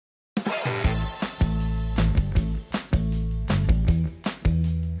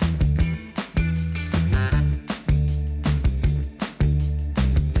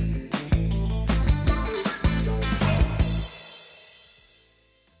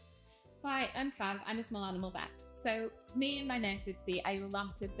Hi, I'm Fav. I'm a small animal vet. So me and my nurses see a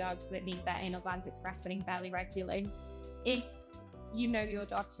lot of dogs that need their anal glands expressing fairly regularly. If you know your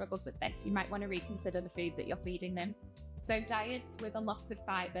dog struggles with this, you might want to reconsider the food that you're feeding them. So diets with a lot of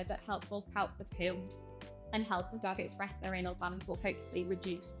fibre that help bulk out the poo and help the dog express their anal glands will hopefully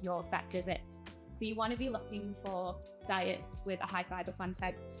reduce your vet visits. So you want to be looking for diets with a high fibre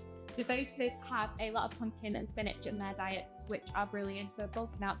content. Devoted have a lot of pumpkin and spinach in their diets, which are brilliant for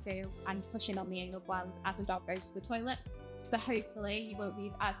bulking out poo and pushing on the anal glands as a dog goes to the toilet. So hopefully you won't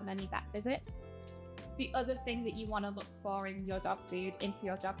need as many vet visits. The other thing that you want to look for in your dog food, if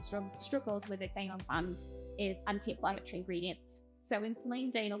your dog struggles with its anal glands, is anti-inflammatory ingredients. So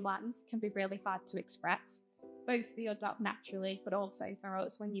inflamed anal glands can be really hard to express, both for your dog naturally, but also for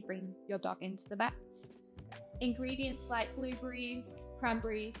us when you bring your dog into the vets. Ingredients like blueberries,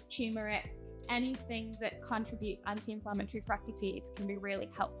 cranberries, turmeric, anything that contributes anti-inflammatory properties can be really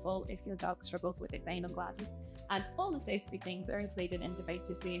helpful if your dog struggles with its anal glands. And all of those three things are included in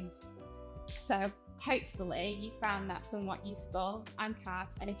Devoted foods. So hopefully you found that somewhat useful. I'm Kath,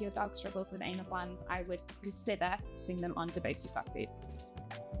 and if your dog struggles with anal glands, I would consider putting them on Devoted Duck food.